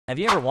Have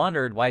you ever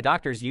wondered why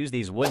doctors use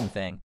these wooden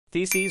things?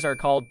 These are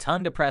called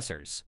tongue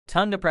depressors.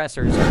 Tongue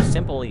depressors are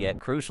simple yet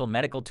crucial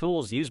medical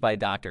tools used by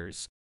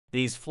doctors.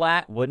 These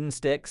flat wooden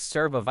sticks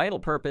serve a vital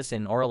purpose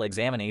in oral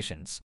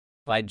examinations.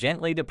 By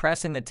gently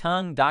depressing the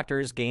tongue,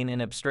 doctors gain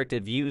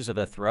unobstructed views of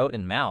the throat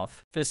and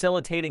mouth,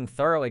 facilitating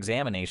thorough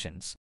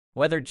examinations.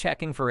 Whether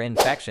checking for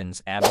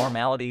infections,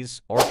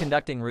 abnormalities, or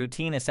conducting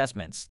routine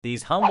assessments,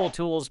 these humble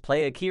tools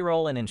play a key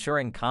role in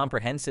ensuring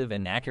comprehensive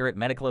and accurate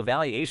medical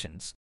evaluations.